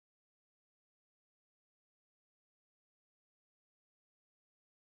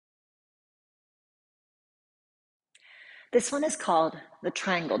This one is called the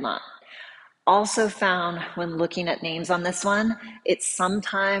triangle knot. Also found when looking at names on this one, it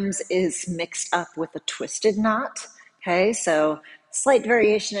sometimes is mixed up with a twisted knot. Okay, so slight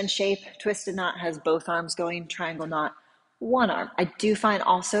variation in shape. Twisted knot has both arms going, triangle knot, one arm. I do find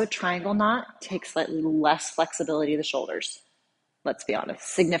also triangle knot takes slightly less flexibility of the shoulders. Let's be honest,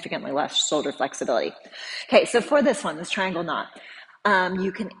 significantly less shoulder flexibility. Okay, so for this one, this triangle knot,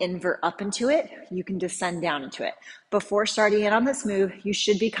 you can invert up into it, you can descend down into it. Before starting in on this move, you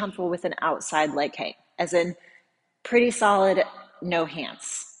should be comfortable with an outside leg hang, as in pretty solid, no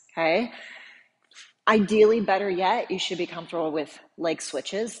hands, okay? Ideally, better yet, you should be comfortable with leg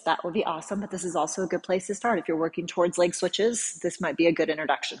switches. That would be awesome, but this is also a good place to start. If you're working towards leg switches, this might be a good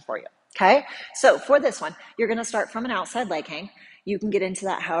introduction for you, okay? So for this one, you're gonna start from an outside leg hang. You can get into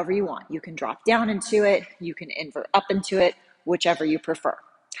that however you want. You can drop down into it, you can invert up into it, whichever you prefer,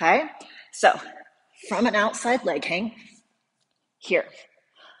 okay? So from an outside leg hang, here,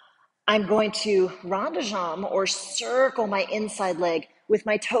 I'm going to rond de jambe or circle my inside leg with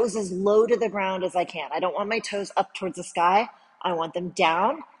my toes as low to the ground as I can. I don't want my toes up towards the sky. I want them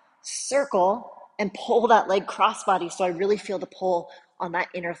down, circle, and pull that leg crossbody so I really feel the pull on that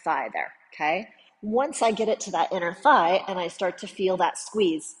inner thigh there, okay? Once I get it to that inner thigh and I start to feel that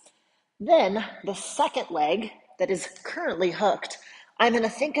squeeze, then the second leg that is currently hooked, I'm going to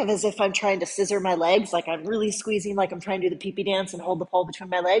think of as if I'm trying to scissor my legs, like I'm really squeezing, like I'm trying to do the pee-pee dance and hold the pole between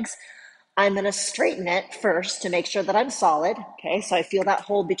my legs. I'm going to straighten it first to make sure that I'm solid. Okay, so I feel that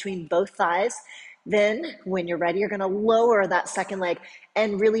hold between both thighs. Then when you're ready, you're going to lower that second leg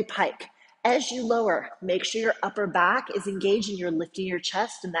and really pike. As you lower, make sure your upper back is engaged and you're lifting your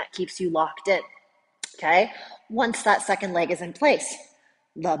chest, and that keeps you locked in. Okay, once that second leg is in place,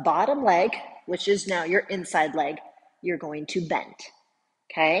 the bottom leg, which is now your inside leg, you're going to bend.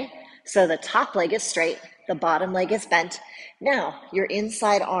 Okay, so the top leg is straight, the bottom leg is bent. Now your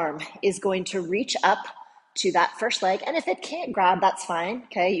inside arm is going to reach up to that first leg, and if it can't grab, that's fine.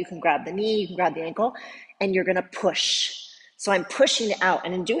 Okay, you can grab the knee, you can grab the ankle, and you're going to push. So I'm pushing it out,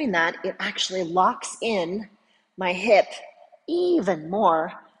 and in doing that, it actually locks in my hip even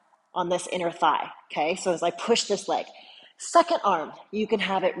more on this inner thigh. Okay, so as I push this leg, second arm, you can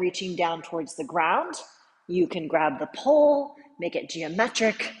have it reaching down towards the ground. You can grab the pole, make it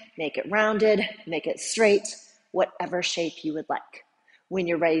geometric, make it rounded, make it straight, whatever shape you would like. When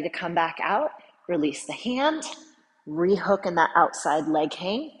you're ready to come back out, release the hand, rehook in that outside leg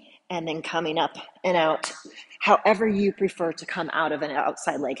hang, and then coming up and out, however you prefer to come out of an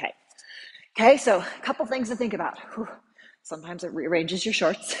outside leg hang. Okay, so a couple things to think about. Sometimes it rearranges your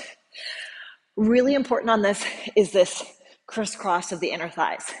shorts. Really important on this is this crisscross of the inner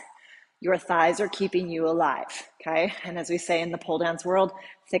thighs. Your thighs are keeping you alive, okay? And as we say in the pole dance world,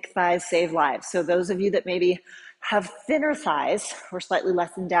 thick thighs save lives. So those of you that maybe have thinner thighs or slightly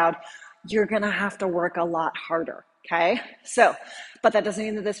less endowed, you're gonna have to work a lot harder, okay? So, but that doesn't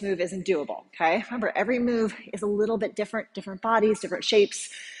mean that this move isn't doable, okay? Remember, every move is a little bit different, different bodies, different shapes,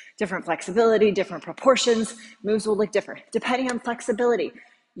 different flexibility, different proportions. Moves will look different. Depending on flexibility,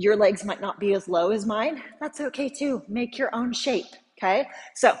 your legs might not be as low as mine. That's okay too. Make your own shape, okay?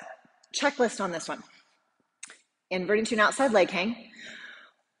 So, checklist on this one. Inverting to an outside leg hang,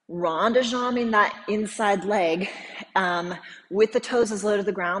 rond de jambe that inside leg with the toes as low to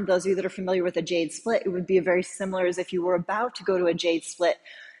the ground. Those of you that are familiar with a jade split, it would be very similar as if you were about to go to a jade split,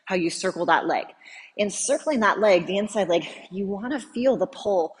 how you circle that leg. In circling that leg, the inside leg, you want to feel the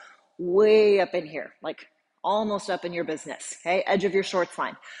pull way up in here, like almost up in your business, okay? Edge of your shorts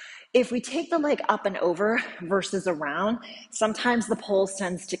line. If we take the leg up and over versus around, sometimes the pole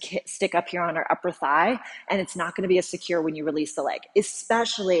tends to stick up here on our upper thigh, and it's not going to be as secure when you release the leg,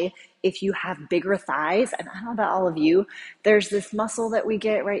 especially if you have bigger thighs. And I don't know about all of you, there's this muscle that we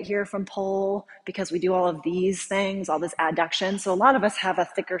get right here from pole because we do all of these things, all this adduction. So a lot of us have a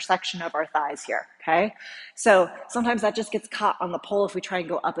thicker section of our thighs here, okay? So sometimes that just gets caught on the pole if we try and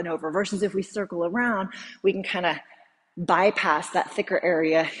go up and over, versus if we circle around, we can kind of bypass that thicker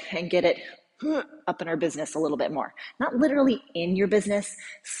area and get it up in our business a little bit more. Not literally in your business,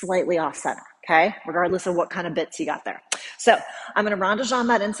 slightly off center, okay? Regardless of what kind of bits you got there. So I'm going to rond de jambe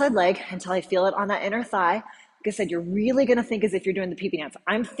that inside leg until I feel it on that inner thigh. Like I said, you're really going to think as if you're doing the pee-pee dance.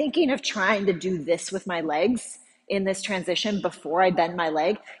 I'm thinking of trying to do this with my legs in this transition before I bend my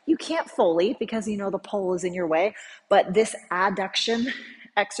leg. You can't fully because you know the pole is in your way, but this adduction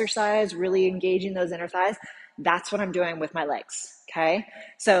exercise, really engaging those inner thighs, that's what I'm doing with my legs, okay?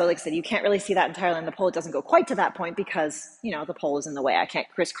 So like I said, you can't really see that entirely on the pole. It doesn't go quite to that point because, you know, the pole is in the way. I can't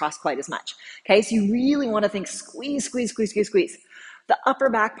crisscross quite as much, okay? So you really want to think squeeze, squeeze, squeeze, squeeze, squeeze. The upper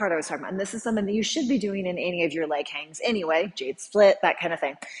back part I was talking about, and this is something that you should be doing in any of your leg hangs anyway, jade split, that kind of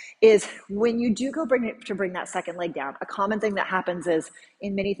thing, is when you do go bring that second leg down, a common thing that happens is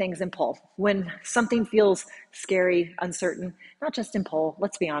in many things in pole, when something feels scary, uncertain, not just in pole,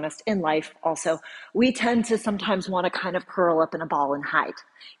 let's be honest, in life also, we tend to sometimes want to kind of curl up in a ball and hide,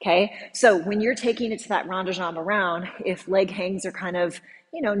 okay? So when you're taking it to that rond de jambe around, if leg hangs are kind of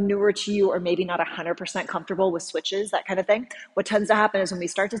newer to you, or maybe not 100% comfortable with switches, that kind of thing, what tends to happen is when we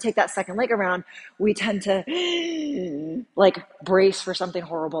start to take that second leg around, we tend to like brace for something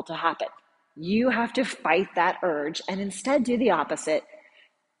horrible to happen. You have to fight that urge and instead do the opposite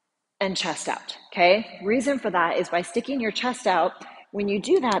and chest out, okay? Reason for that is by sticking your chest out, when you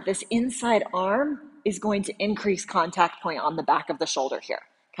do that, this inside arm is going to increase contact point on the back of the shoulder here,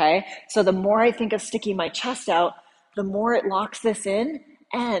 okay? So the more I think of sticking my chest out, the more it locks this in,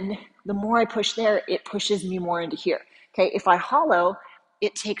 and the more I push there, it pushes me more into here. Okay, if I hollow,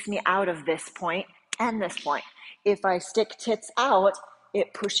 it takes me out of this point and this point. If I stick tits out,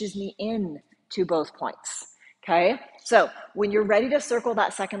 it pushes me in to both points. Okay, so when you're ready to circle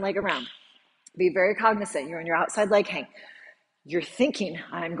that second leg around, be very cognizant. You're in your outside leg hang. You're thinking,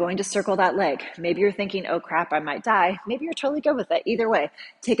 I'm going to circle that leg. Maybe you're thinking, oh crap, I might die. Maybe you're totally good with it. Either way,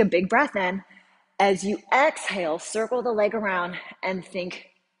 take a big breath in. As you exhale, circle the leg around and think,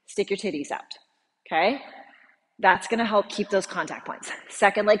 stick your titties out, okay? That's gonna help keep those contact points.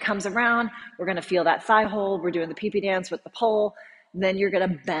 Second leg comes around, we're gonna feel that thigh hold, we're doing the pee-pee dance with the pole, then you're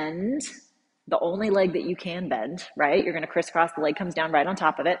gonna bend, the only leg that you can bend, right? You're gonna crisscross, the leg comes down right on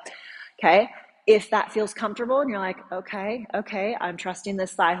top of it, okay? If that feels comfortable and you're like, okay, I'm trusting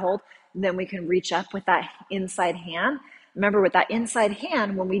this thigh hold, then we can reach up with that inside hand. Remember, with that inside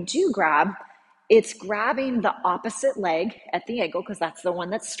hand, when we do grab, it's grabbing the opposite leg at the ankle, because that's the one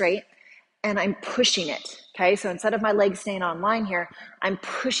that's straight, and I'm pushing it, okay? So instead of my leg staying on line here, I'm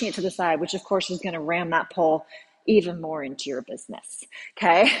pushing it to the side, which of course is gonna ram that pole even more into your business,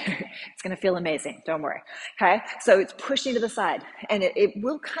 okay? It's gonna feel amazing, don't worry, okay? So it's pushing to the side, and it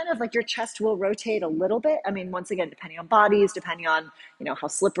will kind of like your chest will rotate a little bit. I mean, once again, depending on bodies, depending on, how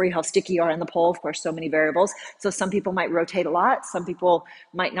slippery, how sticky you are in the pole, of course, so many variables. So some people might rotate a lot, some people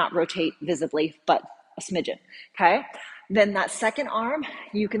might not rotate visibly, but a smidgen, okay? Then that second arm,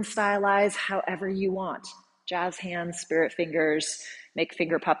 you can stylize however you want. Jazz hands, spirit fingers, make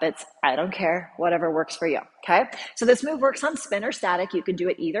finger puppets, I don't care, whatever works for you, okay? So this move works on spin or static. You can do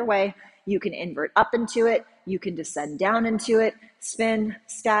it either way. You can invert up into it, you can descend down into it, spin,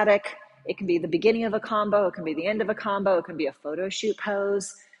 static. It can be the beginning of a combo, it can be the end of a combo, it can be a photo shoot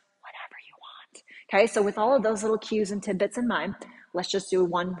pose, whatever you want, okay? So with all of those little cues and tidbits in mind, let's just do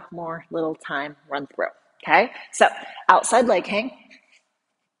one more little time run through, okay? So outside leg hang,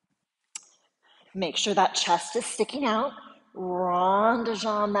 make sure that chest is sticking out. Rond de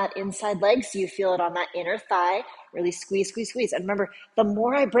jambe that inside leg so you feel it on that inner thigh. Really squeeze, squeeze, squeeze. And remember, the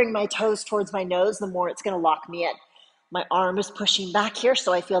more I bring my toes towards my nose, the more it's going to lock me in. My arm is pushing back here,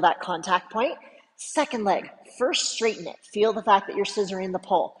 so I feel that contact point. Second leg, first straighten it. Feel the fact that you're scissoring the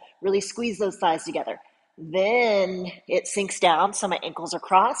pole. Really squeeze those thighs together. Then it sinks down, so my ankles are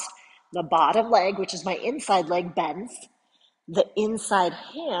crossed. The bottom leg, which is my inside leg, bends. The inside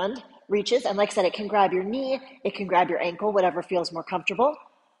hand reaches, and like I said, it can grab your knee, it can grab your ankle, whatever feels more comfortable.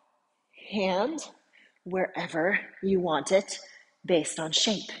 Hand wherever you want it based on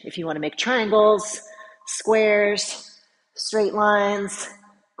shape. If you want to make triangles, squares, straight lines,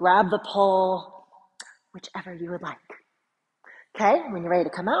 grab the pole, whichever you would like. Okay, when you're ready to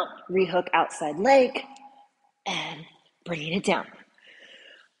come out, rehook outside leg and bringing it down.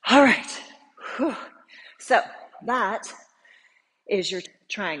 All right, whew. So that is your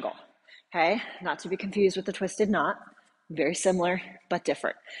triangle, okay? Not to be confused with the twisted knot. Very similar, but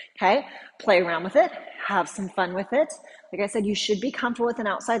different, okay? Play around with it, have some fun with it. Like I said, you should be comfortable with an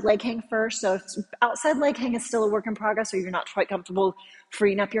outside leg hang first. So if outside leg hang is still a work in progress or you're not quite comfortable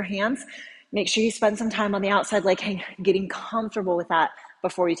freeing up your hands, make sure you spend some time on the outside leg hang, getting comfortable with that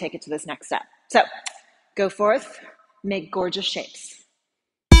before you take it to this next step. So go forth, make gorgeous shapes.